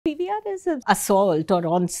PVR is an assault or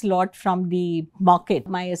onslaught from the market.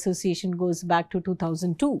 My association goes back to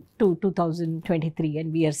 2002 to 2023,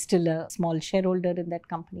 and we are still a small shareholder in that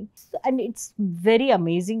company. And it's very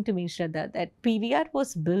amazing to me, Shradha, that PVR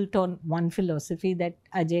was built on one philosophy that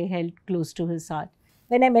Ajay held close to his heart.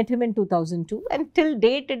 When I met him in 2002, and till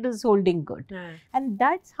date it is holding good. Yeah. And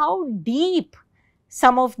that's how deep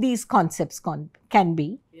some of these concepts can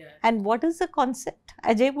be. Yeah. And what is the concept?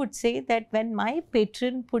 Ajay would say that when my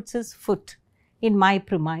patron puts his foot in my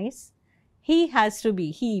premise, he has to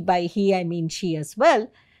be, by he I mean she as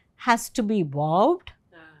well, has to be wowed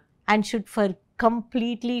and should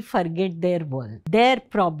completely forget their world, their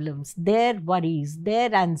problems, their worries,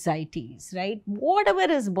 their anxieties, right?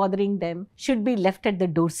 Whatever is bothering them should be left at the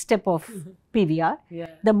doorstep of PVR. Yeah.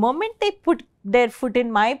 The moment they put their foot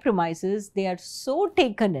in my premises, they are so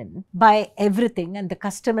taken in by everything, and the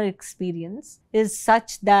customer experience is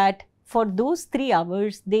such that for those 3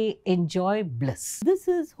 hours, they enjoy bliss. This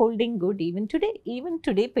is holding good even today. Even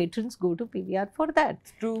today, patrons go to PVR for that.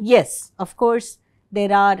 It's true. Yes, of course,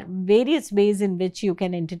 there are various ways in which you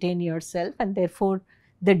can entertain yourself, and therefore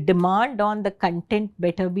the demand on the content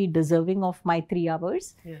better be deserving of my 3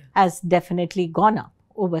 hours has definitely gone up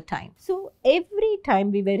over time. So every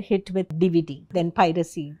time we were hit with DVD, then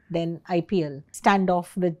piracy, then IPL,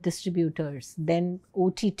 standoff with distributors, then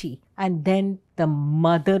OTT, and then the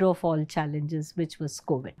mother of all challenges, which was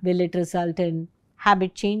COVID. Will it result in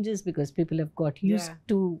habit changes because people have got used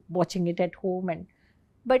to watching it at home?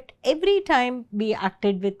 But every time we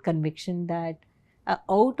acted with conviction that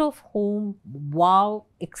out of home wow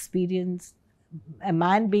experience, a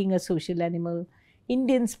man being a social animal,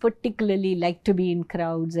 Indians particularly like to be in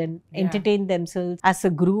crowds and entertain themselves as a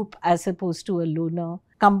group as opposed to a loner,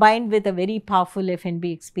 combined with a very powerful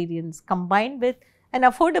F&B experience, combined with an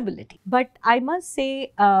affordability. But I must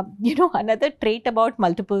say, another trait about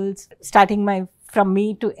multiples, starting from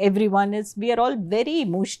me to everyone, is we are all very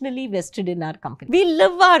emotionally vested in our company. We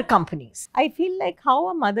live our companies. I feel like how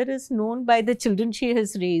a mother is known by the children she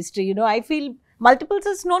has raised. I feel multiples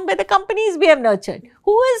is known by the companies we have nurtured.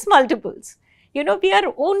 Who is multiples? We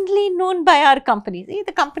are only known by our companies.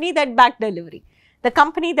 The company that backed delivery, the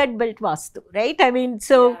company that built Vastu, right? I mean,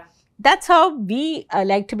 so that's how we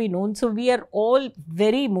like to be known. So we are all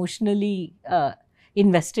very emotionally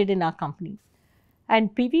invested in our companies.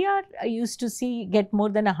 And PVR used to get more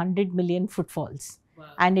than 100 million footfalls. Wow.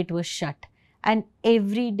 And it was shut. And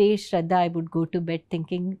every day, Shradha, I would go to bed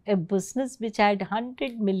thinking a business which had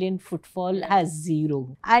 100 million footfall has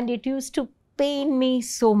 0. And it used to pain me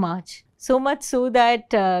so much. So much so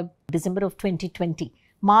that December of 2020,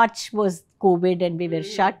 March was COVID and we were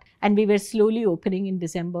shut, and we were slowly opening in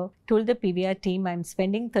December. Told the PVR team, I'm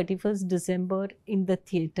spending 31st December in the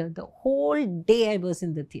theatre. The whole day I was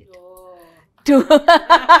in the theatre.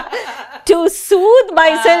 To soothe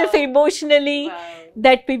myself emotionally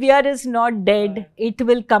that PVR is not dead, it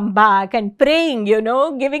will come back, and praying,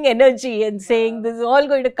 giving energy and saying this is all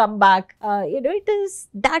going to come back. It is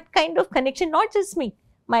that kind of connection, not just me.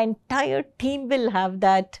 My entire team will have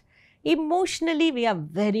that. Emotionally, we are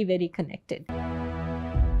very, very connected.